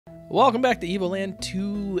Welcome back to Evoland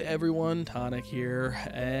 2, everyone. Tonic here,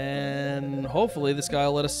 and hopefully this guy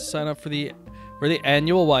will let us sign up for the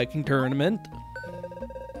annual Viking tournament.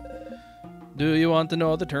 Do you want to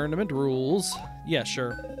know the tournament rules? Yeah,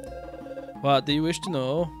 sure. What do you wish to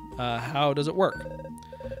know? How does it work?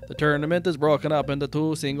 The tournament is broken up into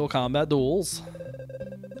 2 single combat duels.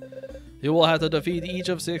 You will have to defeat each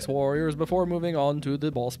of 6 warriors before moving on to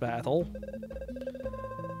the boss battle.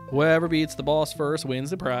 Whoever beats the boss first wins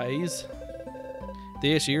the prize.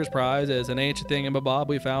 This year's prize is an ancient thingamabob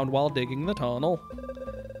we found while digging the tunnel.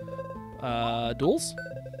 Duels?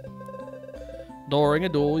 During a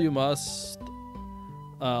duel, you must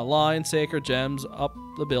line sacred gems up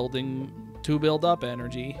the building to build up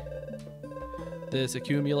energy. This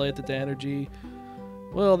accumulated energy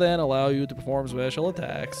will then allow you to perform special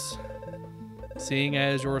attacks. Seeing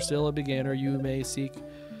as you're still a beginner, you may seek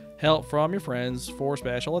help from your friends for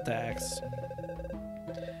special attacks.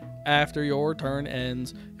 After your turn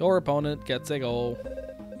ends, your opponent gets a go.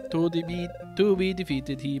 To be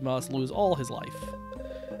defeated, he must lose all his life.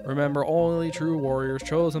 Remember, only true warriors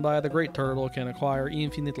chosen by the Great Turtle can acquire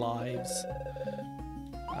infinite lives.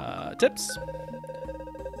 Tips.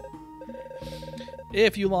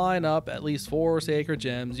 If you line up at least 4 sacred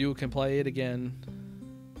gems, you can play it again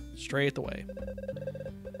straight away.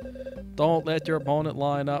 Don't let your opponent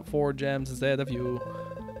line up 4 gems instead of you.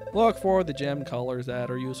 Look for the gem colors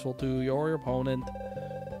that are useful to your opponent.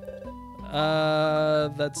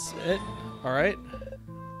 That's it. Alright.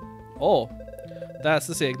 Oh, that's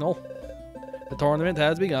the signal. The tournament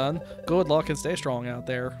has begun. Good luck and stay strong out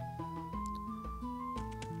there.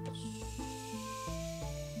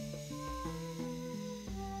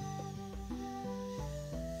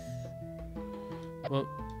 Well,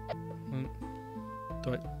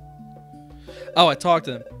 do I... Oh, I talked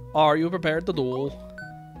to him. Are you prepared to duel?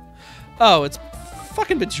 Oh, it's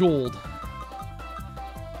fucking Bejeweled.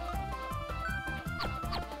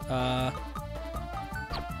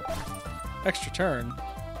 Extra turn.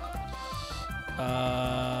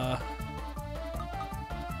 Oh,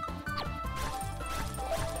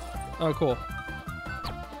 cool.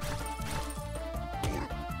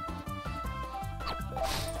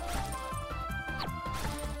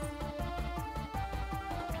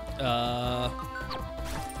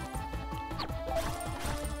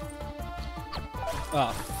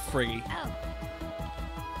 Oh, friggy.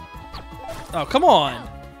 Oh, come on!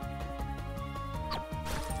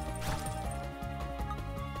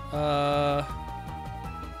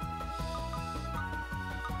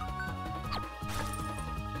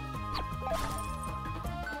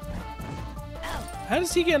 How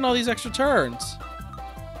does he get in all these extra turns?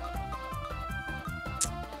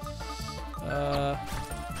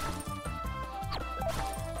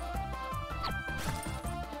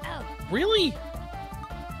 Really?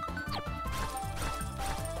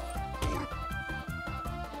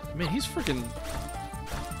 Man, he's freaking...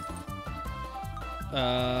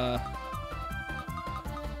 Yeah,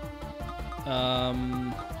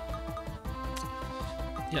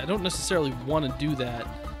 I don't necessarily want to do that.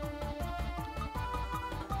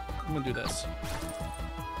 I'm gonna do this.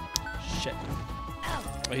 Shit.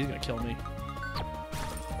 Oh, he's gonna kill me.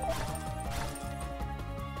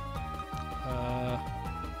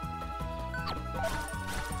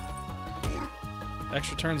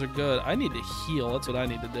 Extra turns are good. I need to heal. That's what I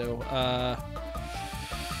need to do.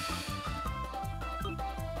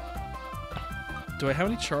 Do I have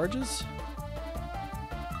any charges?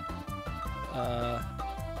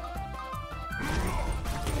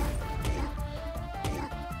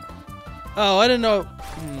 Oh, I didn't know.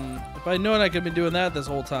 If I'd known I could have been doing that this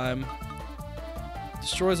whole time.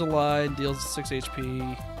 Destroys a line, deals 6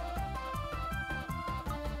 HP.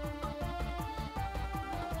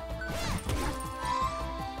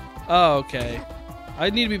 Oh, okay. I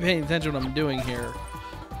need to be paying attention to what I'm doing here.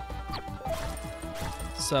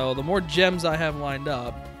 So, the more gems I have lined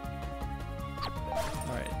up...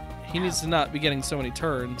 Alright. He needs to not be getting so many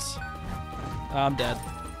turns. I'm dead.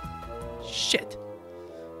 Shit.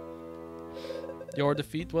 Your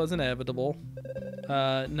defeat was inevitable.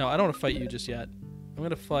 No, I don't want to fight you just yet. I'm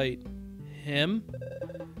going to fight him.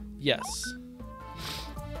 Yes.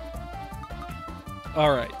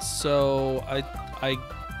 Alright, so I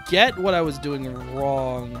get what I was doing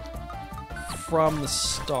wrong from the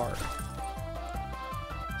start.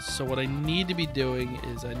 So what I need to be doing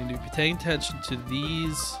is I need to be paying attention to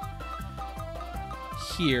these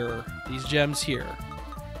here, these gems here,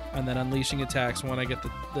 and then unleashing attacks when I get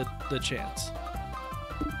the chance.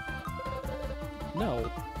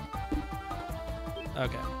 No.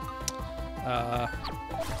 Okay.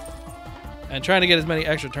 And trying to get as many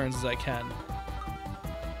extra turns as I can.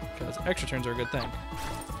 because extra turns are a good thing.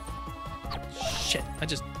 Shit, I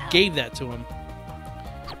just gave that to him.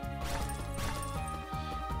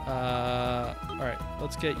 Alright,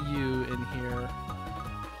 let's get you in here.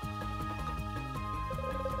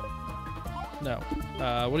 No.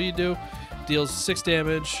 What do you do? Deals 6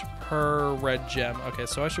 damage per red gem. Okay,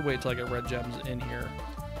 so I should wait till I get red gems in here.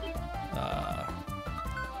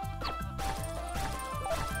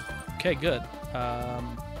 Okay, good.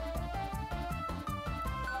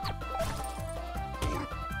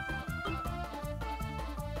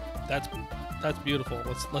 That's beautiful.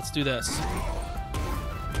 Let's do this.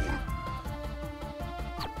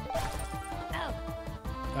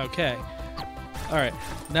 Okay. All right.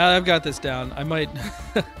 Now that I've got this down, I might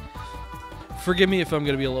forgive me if I'm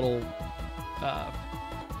going to be a little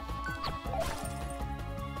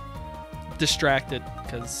distracted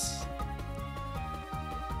because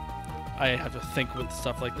I have to think with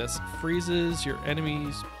stuff like this. Freezes your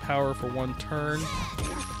enemy's power for 1 turn.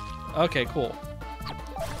 Okay, cool.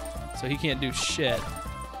 So he can't do shit.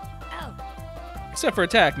 Except for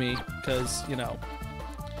attack me, because, you know.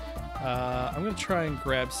 I'm going to try and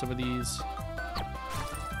grab some of these.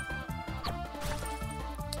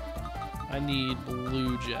 I need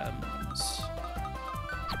blue gems.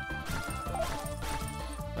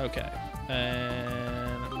 Okay.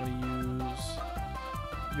 And I'm going to use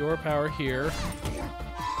your power here.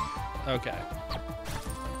 Okay.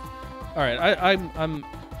 All right.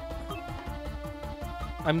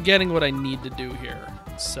 I'm getting what I need to do here.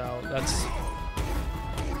 So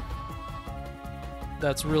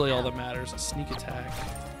that's really all that matters. A sneak attack.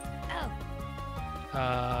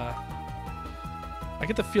 I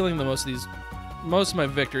get the feeling that most of my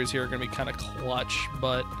victories here are going to be kind of clutch,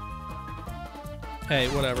 but hey,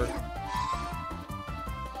 whatever.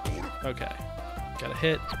 Okay. Got a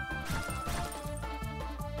hit.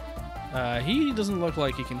 He doesn't look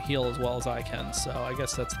like he can heal as well as I can, so I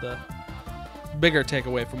guess that's the bigger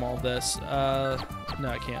takeaway from all this. No,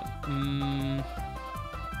 I can't.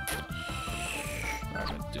 I'm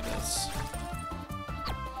gonna do this.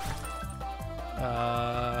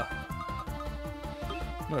 I'm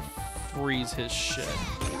gonna freeze his shit.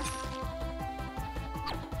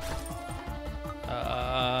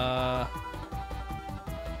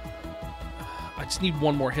 I just need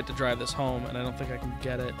one more hit to drive this home, and I don't think I can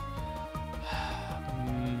get it.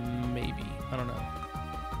 Maybe. I don't know.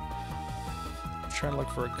 I'm trying to look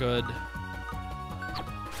for a good...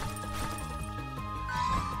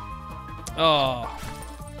 Oh.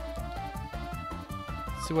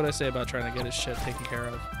 See what I say about trying to get his shit taken care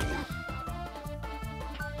of.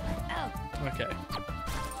 Okay.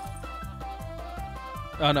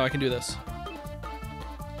 Oh, no, I can do this.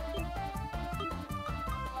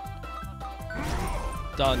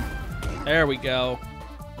 Done. There we go.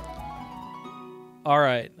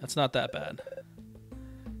 Alright, that's not that bad.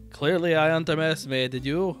 Clearly I underestimated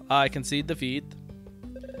you. I concede defeat.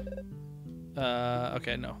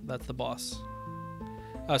 Okay, no, that's the boss.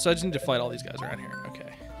 So I just need to fight all these guys around here.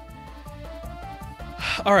 Okay.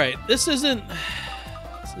 Alright, this isn't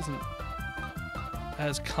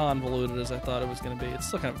as convoluted as I thought it was going to be. It's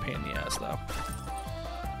still kind of a pain in the ass, though.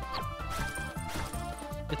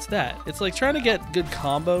 It's that. It's like trying to get good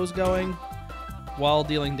combos going while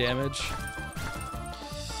dealing damage.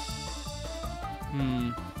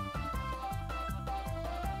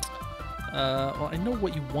 Well, I know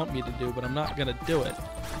what you want me to do, but I'm not going to do it.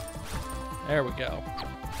 There we go.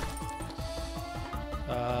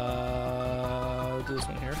 Do this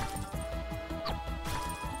one here.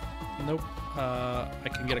 Nope. I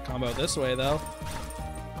can get a combo this way, though.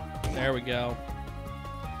 There we go.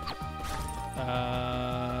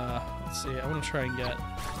 Let's see. I want to try and get...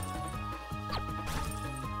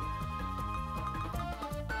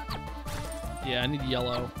 Yeah, I need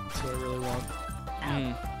yellow. That's what I really want.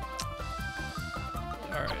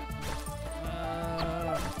 Alright.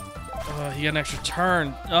 He got an extra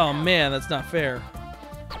turn. Oh, man, that's not fair.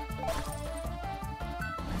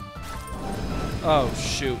 Oh,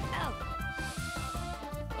 shoot.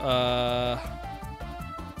 Yeah,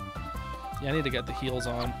 I need to get the heals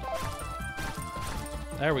on.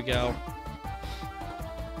 There we go.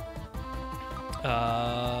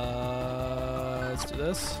 Let's do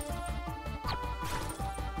this.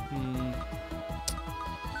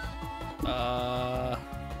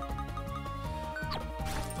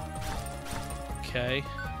 Okay.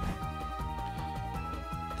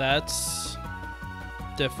 That's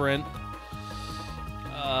different.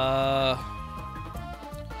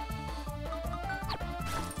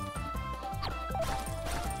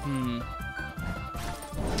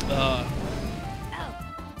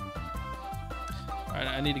 Alright,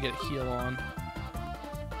 I need to get a heal on.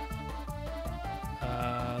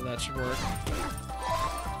 that should work.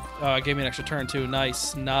 Oh, it gave me an extra turn too.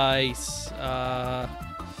 Nice, nice.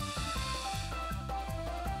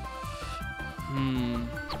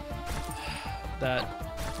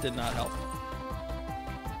 That did not help.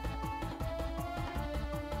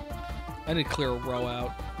 I need to clear a row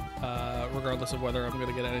out, regardless of whether I'm going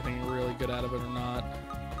to get anything really good out of it or not.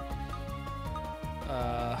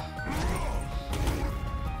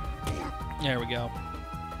 There we go.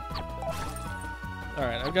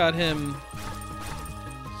 Alright, I've got him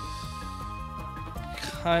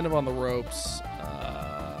kind of on the ropes.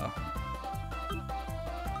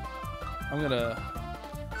 I'm gonna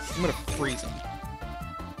freeze him.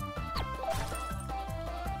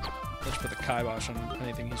 Let's put the kibosh on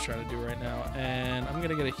anything he's trying to do right now. And I'm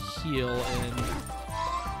gonna get a heal in.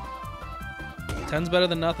 10's better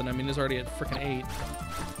than nothing. I mean, he's already at freaking 8.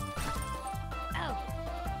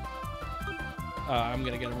 I'm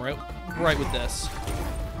gonna get him right with this.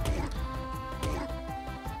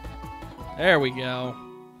 There we go.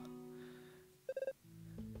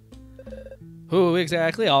 Who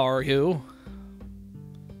exactly are you?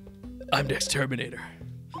 I'm Dex Terminator.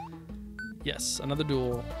 Yes, another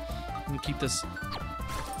duel. I'm gonna keep this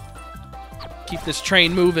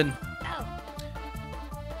train moving.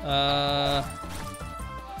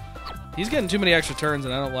 He's getting too many extra turns,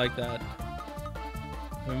 and I don't like that.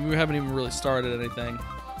 I mean, we haven't even really started anything.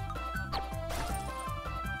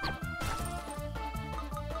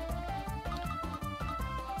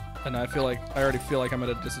 And I already feel like I'm at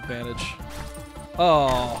a disadvantage.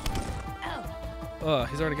 Oh. Oh,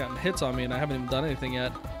 he's already gotten hits on me, and I haven't even done anything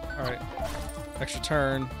yet. All right, extra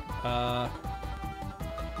turn.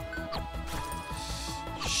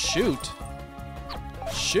 Shoot.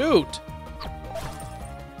 Shoot.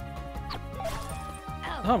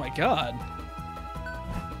 Oh my god.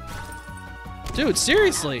 Dude,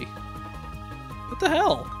 seriously. What the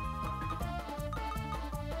hell?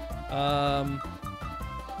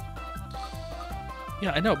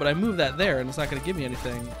 Yeah, I know, but I moved that there, and it's not going to give me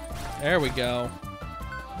anything. There we go.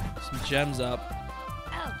 Some gems up.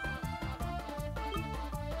 I'm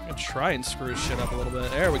going to try and screw his shit up a little bit.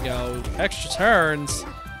 There we go. Extra turns.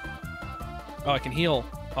 Oh, I can heal.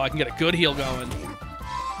 Oh, I can get a good heal going.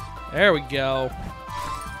 There we go.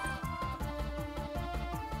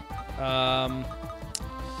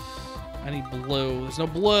 I need blue. There's no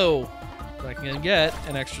blue. But I can get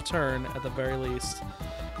an extra turn at the very least.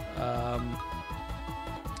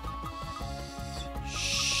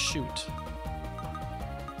 Shoot.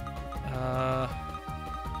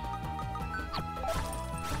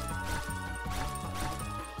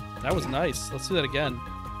 That was nice. Let's do that again.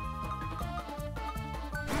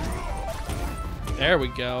 There we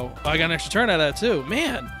go. Oh, I got an extra turn out of that too.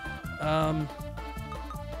 Man.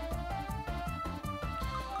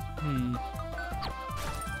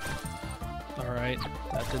 Alright.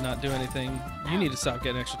 That did not do anything. You need to stop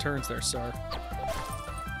getting extra turns there, sir.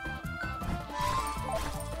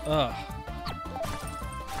 Ugh.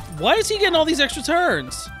 Why is he getting all these extra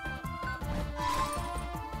turns?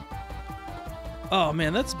 Oh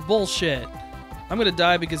man, that's bullshit. I'm gonna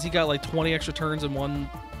die because he got like 20 extra turns in one.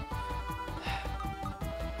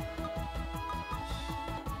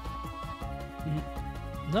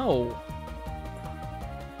 No.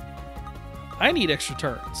 I need extra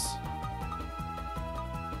turns.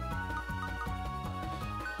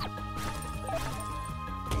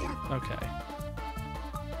 Okay.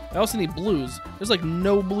 I also need blues. There's like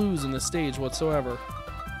no blues in this stage whatsoever.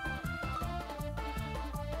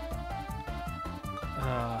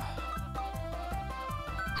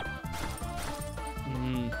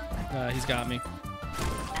 He's got me.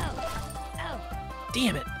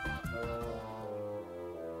 Damn it.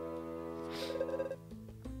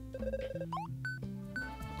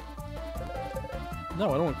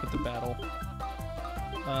 No, I don't want to quit the battle.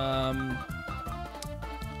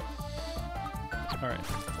 Alright.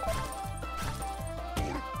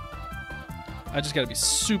 I just gotta be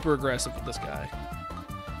super aggressive with this guy.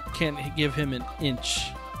 Can't give him an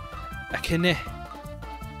inch. I can.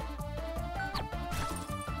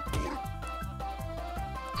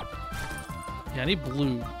 Yeah, I need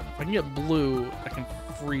blue. If I can get blue, I can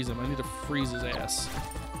freeze him. I need to freeze his ass.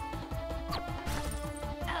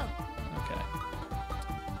 Okay.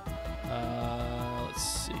 Let's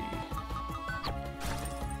see.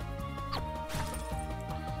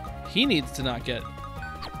 He needs to not get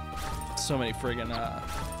so many friggin'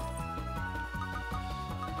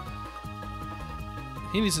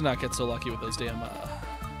 he needs to not get so lucky with those damn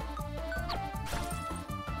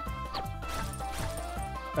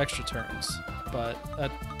extra turns. But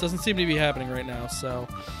that doesn't seem to be happening right now, so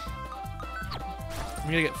I'm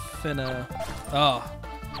gonna get Finna. Oh,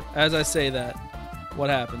 As I say that, what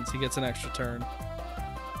happens? He gets an extra turn.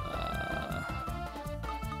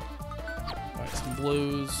 Alright, some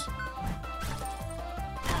blues.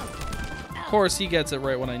 Of course, he gets it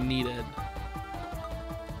right when I need it.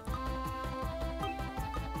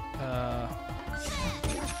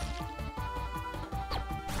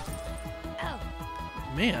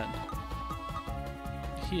 Man.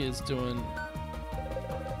 He is doing...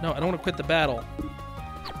 No, I don't want to quit the battle.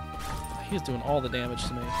 He is doing all the damage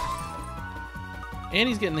to me. And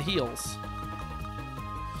he's getting the heals.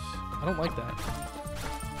 I don't like that.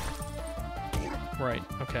 Right,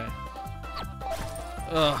 okay.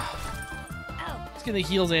 Ugh. He's getting the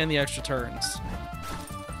heals and the extra turns.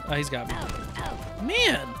 Oh, he's got me.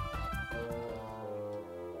 Man!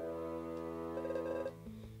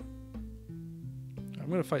 I'm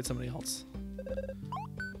gonna fight somebody else.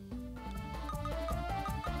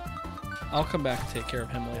 I'll come back and take care of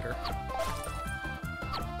him later.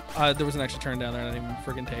 There was an extra turn down there and I didn't even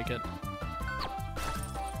friggin' take it.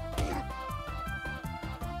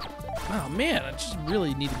 Oh man, I just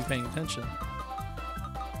really need to be paying attention.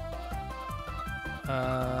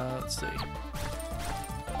 Let's see.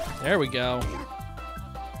 There we go.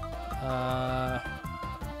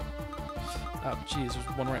 Oh jeez,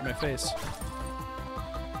 there's one right in my face.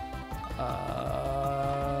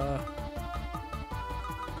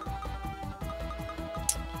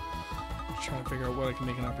 Trying to figure out what I can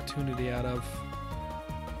make an opportunity out of.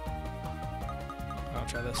 I'll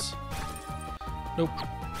try this. Nope.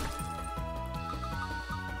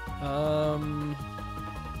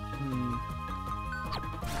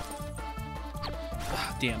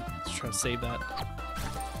 Damn. Let's try to save that.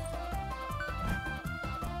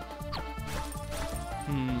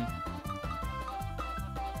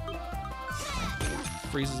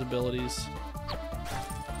 Freezes abilities.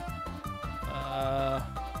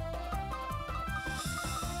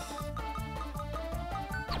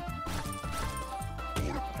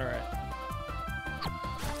 Alright.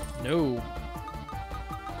 No.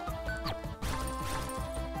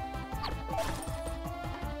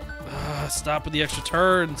 Stop with the extra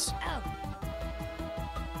turns.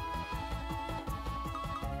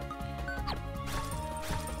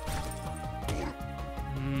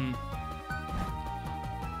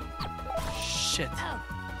 Shit.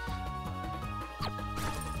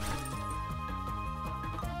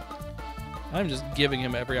 I'm just giving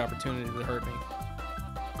him every opportunity to hurt me.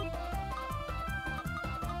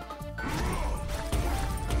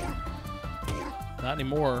 Not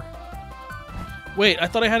anymore. Wait, I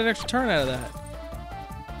thought I had an extra turn out of that.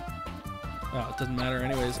 Oh, it doesn't matter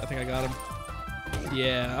anyways. I think I got him.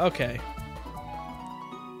 Yeah, okay.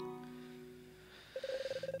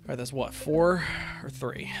 Alright, that's what, 4 or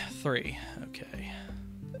 3? 3, okay.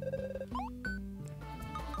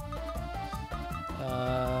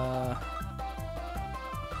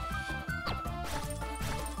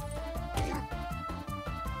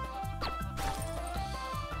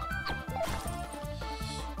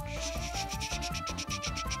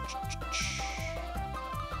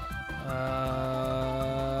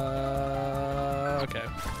 Okay.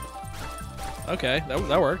 Okay,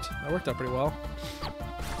 that worked. That worked out pretty well.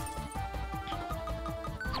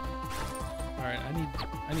 All right,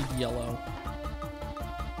 I need yellow.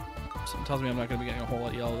 Something tells me I'm not going to be getting a whole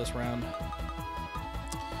lot of yellow this round.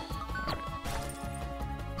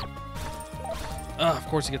 All right. Of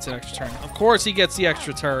course he gets an extra turn. Of course he gets the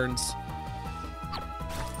extra turns.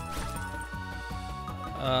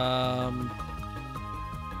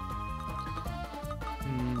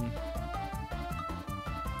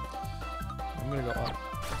 I'm gonna go up.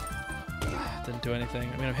 Didn't do anything.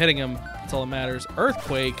 I mean, I'm hitting him. That's all that matters.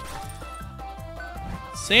 Earthquake.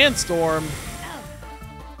 Sandstorm.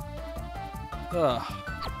 Ugh.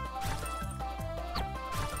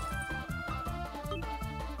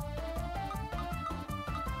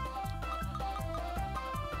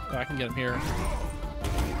 Oh, I can get him here.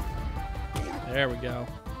 There we go.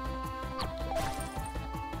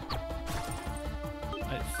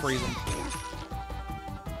 I freeze him.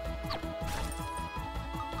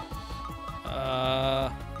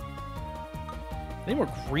 Any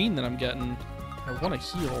more green than I'm getting? I want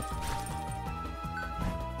to heal.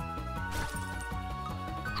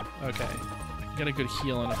 Okay, I can get a good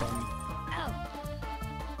heal in if I'm.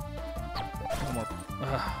 No more.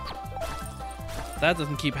 That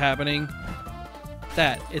doesn't keep happening.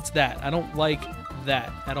 It's that. I don't like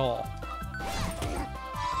that at all.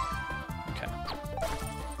 Okay.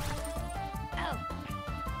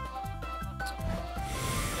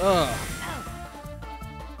 Ugh.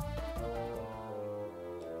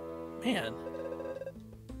 Man.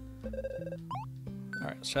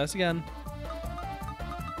 Alright, let's try this again.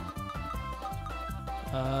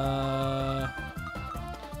 Do I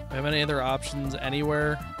have any other options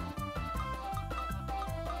anywhere?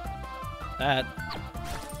 That.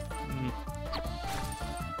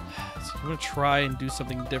 So I'm going to try and do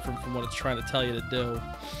something different from what it's trying to tell you to do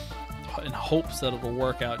in hopes that it'll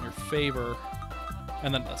work out in your favor.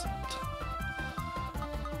 And then it doesn't.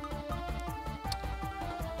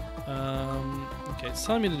 Okay, it's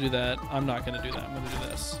telling me to do that. I'm not going to do that. I'm going to do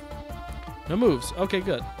this. No moves. Okay,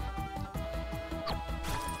 good.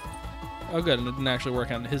 Oh, good. And it didn't actually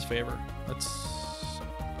work out in his favor. That's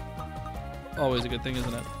always a good thing,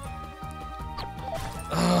 isn't it?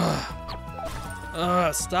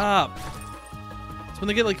 Stop. It's when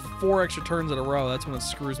they get like 4 extra turns in a row. That's when it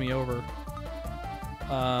screws me over.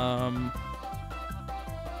 I'll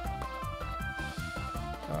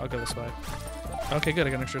go this way. Okay, good. I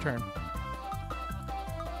got an extra turn.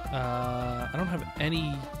 I don't have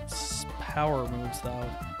any power moves, though.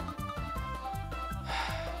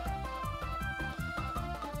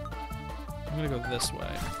 I'm gonna go this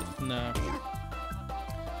way. No.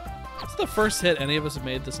 It's the first hit any of us have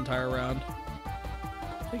made this entire round.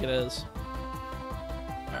 I think it is.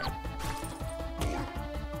 Alright.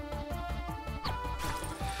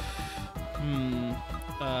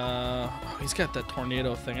 He's got that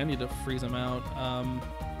tornado thing. I need to freeze him out.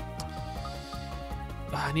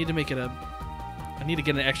 I need to make it a... I need to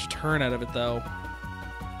get an extra turn out of it, though.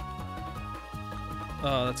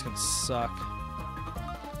 Oh, that's gonna suck.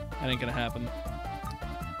 That ain't gonna happen.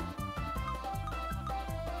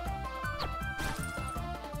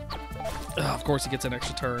 Of course he gets an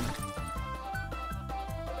extra turn.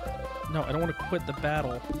 No, I don't want to quit the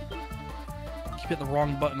battle. Keep hitting the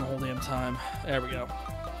wrong button the whole damn time. There we go.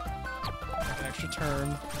 An extra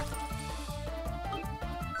turn.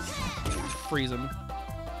 Freeze him.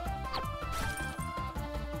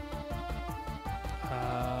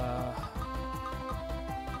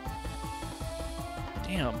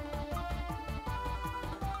 Damn.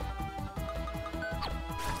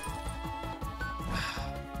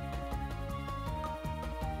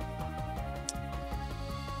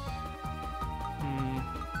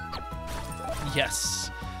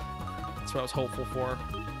 Yes. That's what I was hopeful for.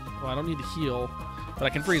 Well, I don't need to heal, but I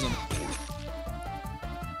can freeze him.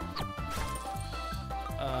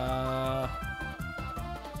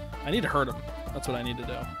 I need to hurt him. That's what I need to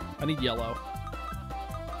do. I need yellow.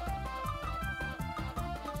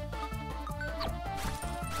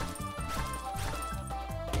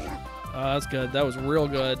 That's good. That was real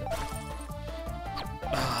good.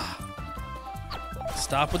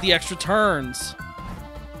 Stop with the extra turns.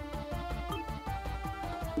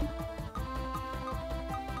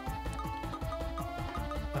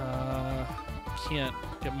 Can't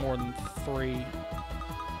get more than 3.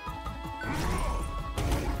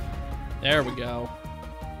 There we go.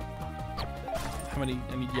 How many?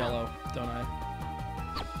 I need yellow, don't I?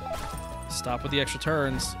 Stop with the extra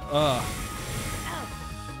turns. Ugh.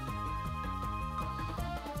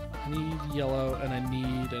 I need yellow and I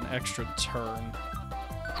need an extra turn.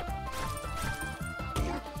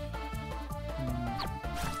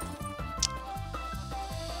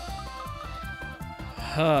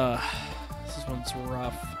 This one's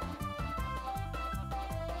rough.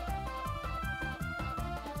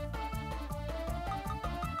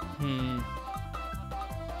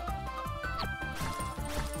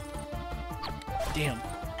 Damn.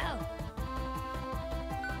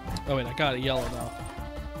 Oh wait, I got a yellow now.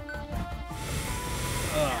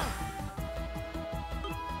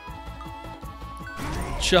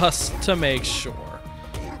 Just to make sure.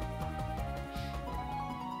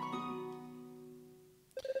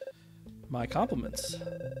 My compliments.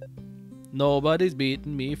 Nobody's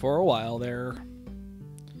beaten me for a while there.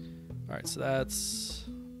 Alright, so that's...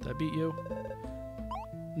 Did I beat you?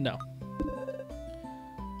 No.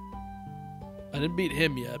 I didn't beat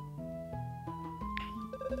him yet.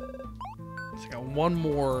 So I got one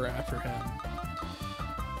more after him.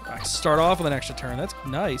 I start off with an extra turn. That's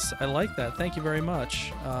nice. I like that. Thank you very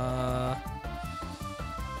much.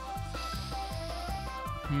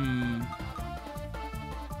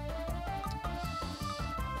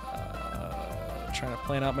 Trying to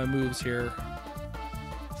plan out my moves here.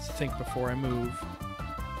 Let's think before I move.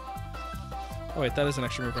 Oh wait, that is an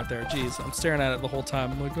extra move right there. Jeez, I'm staring at it the whole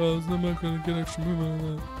time. I'm like, oh, I'm not gonna get an extra move out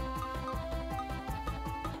of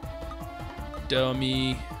that.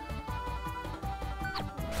 Dummy.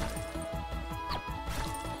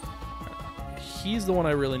 He's the one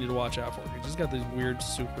I really need to watch out for. He's just got these weird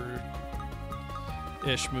super-ish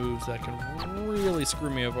moves that can really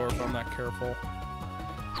screw me over if I'm not careful.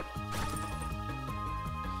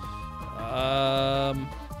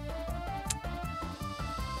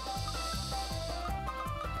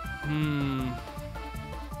 I'm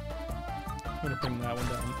gonna bring that one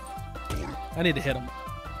down. I need to hit him.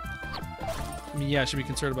 I mean, yeah, I should be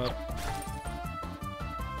concerned about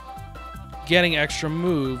getting extra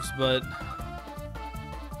moves, but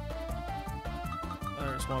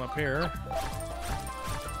there's one up here.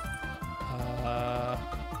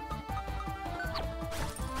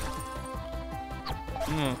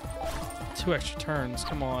 2 extra turns,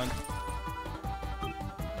 come on.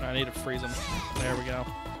 I need to freeze him. There we go.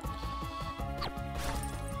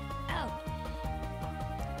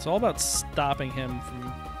 It's all about stopping him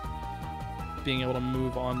from being able to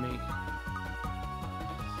move on me.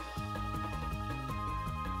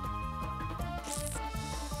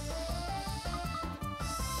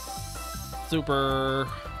 Super.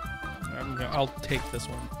 I'll take this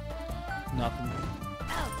one. Nothing.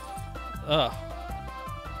 Ugh.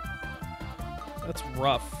 That's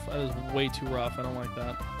rough. That is way too rough. I don't like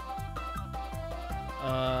that.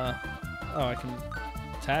 Oh, I can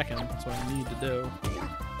attack him. That's what I need to do.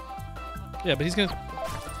 Yeah, but he's gonna...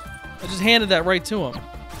 I just handed that right to him.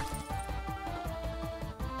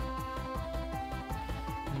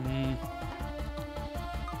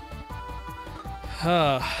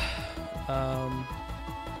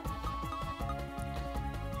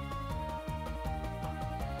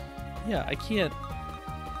 Yeah, I can't...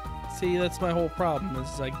 See, that's my whole problem,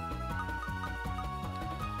 is I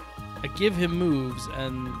give him moves,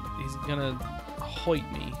 and he's gonna hoit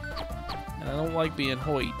me. And I don't like being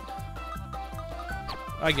hoit.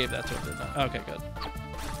 I gave that to him, didn't I? Okay, good.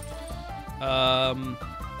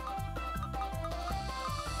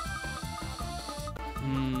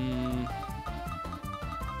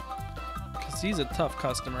 Because he's a tough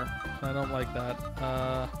customer. I don't like that.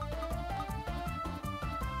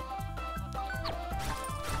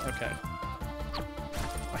 Okay.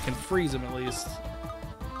 I can freeze him at least.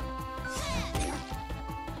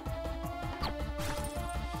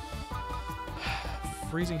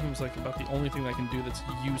 Freezing him is like about the only thing I can do that's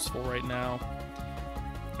useful right now.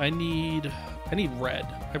 I need red.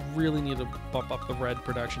 I really need to bump up the red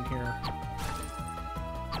production here.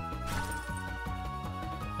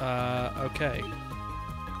 Okay.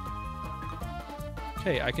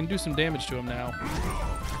 Okay, I can do some damage to him now.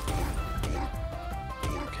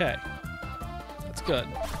 Okay. That's good.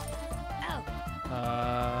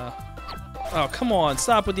 Oh, come on.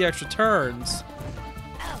 Stop with the extra turns.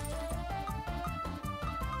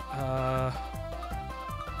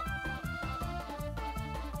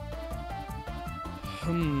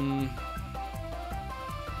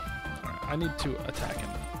 I need to attack him.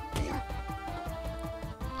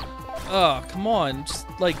 Oh, come on. Just,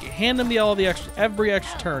 like, hand him every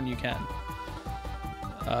extra turn you can.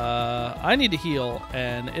 I need to heal,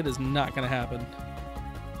 and it is not going to happen.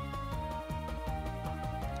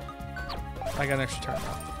 I got an extra turn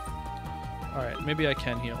now. Alright, maybe I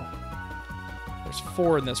can heal. There's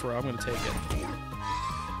 4 in this row. I'm going to take it.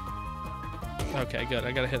 Okay, good.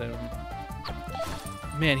 I got to hit him.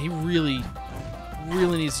 Man, he really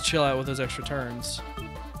needs to chill out with those extra turns.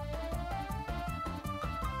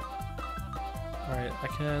 Alright, I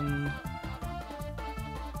can...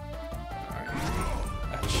 Alright.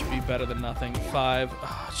 That should be better than nothing. 5.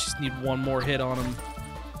 Oh, I just need one more hit on him.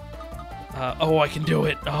 Oh, I can do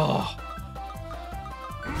it. Oh.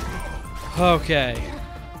 Okay.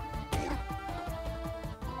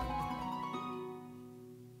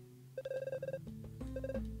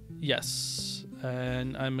 Yes.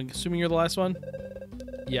 And I'm assuming you're the last one?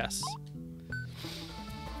 Yes.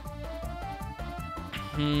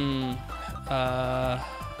 There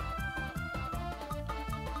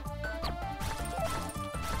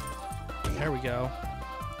we go.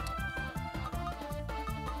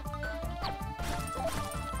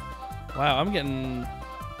 Wow, I'm getting a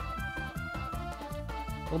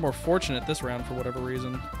little more fortunate this round for whatever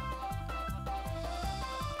reason.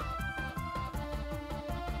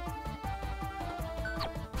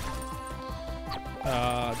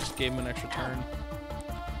 Just gave him an extra turn.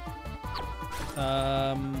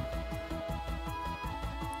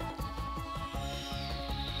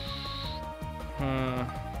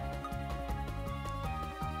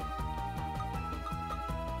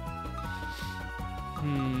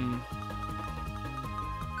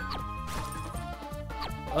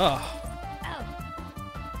 Ugh.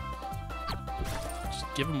 Just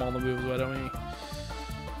give him all the moves, why don't we?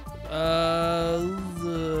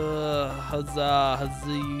 Huzzah,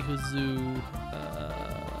 huzzee, huzzoo.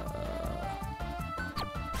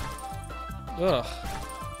 Ugh.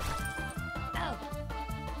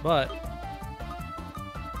 But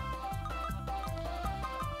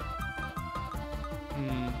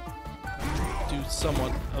do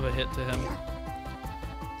somewhat of a hit to him.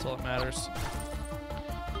 That's all that matters.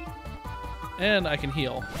 And I can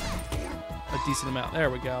heal a decent amount. There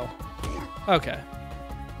we go. Okay.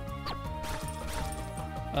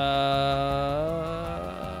 I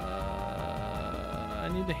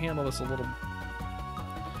need to handle this a little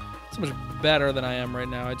so much better than I am right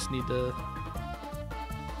now. I just need to...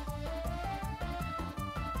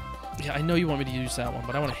 Yeah, I know you want me to use that one,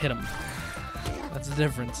 but I want to hit him. That's the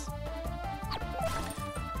difference.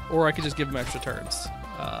 Or I could just give him extra turns.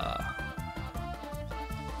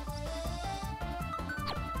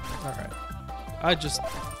 Alright. I just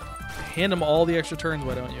hand him all the extra turns,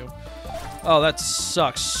 why don't you? Oh, that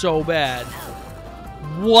sucks so bad.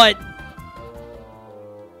 What?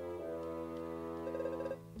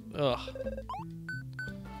 Ugh.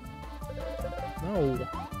 No.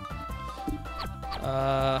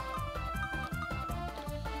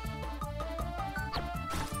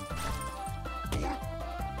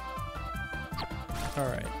 All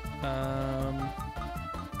right.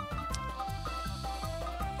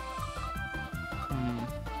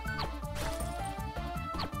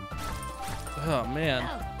 Oh man.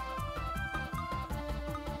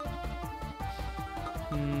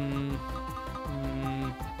 All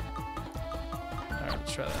right,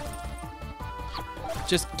 let's try that.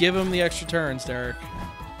 Just give him the extra turns, Derek.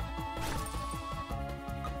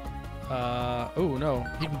 Oh no,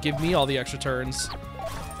 he can give me all the extra turns.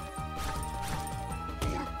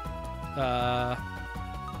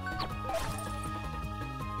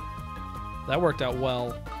 That worked out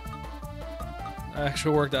well. That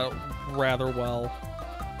actually worked out rather well.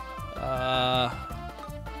 Try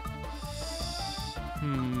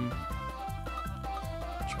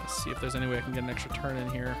to see if there's any way I can get an extra turn in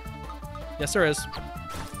here. Yes, there is.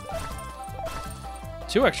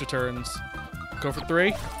 2 extra turns. Go for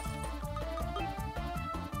 3.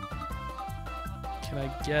 Can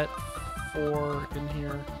I get 4 in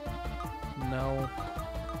here? No.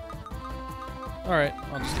 Alright,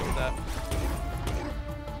 I'll just go with that.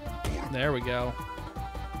 There we go.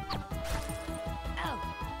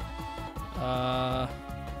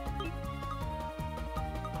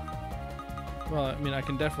 Well, I mean, I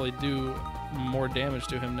can definitely do more damage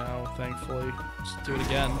to him now, thankfully. Just do it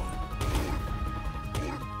again.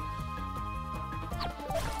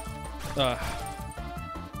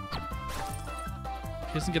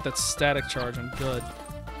 He doesn't get that static charge, I'm good.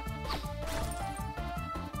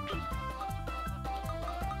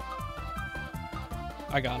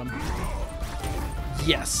 I got him.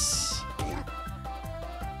 Yes!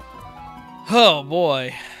 Oh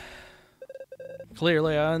boy.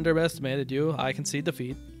 Clearly I underestimated you. I concede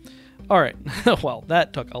defeat. Alright, well,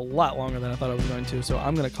 that took a lot longer than I thought it was going to, so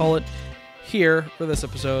I'm going to call it here for this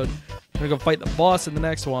episode. I'm going to go fight the boss in the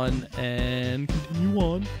next one and continue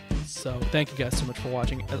on. So thank you guys so much for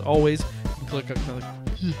watching. As always, click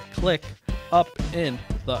up in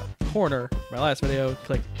the corner. My last video,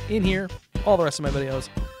 click in here. All the rest of my videos.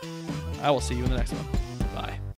 I will see you in the next one.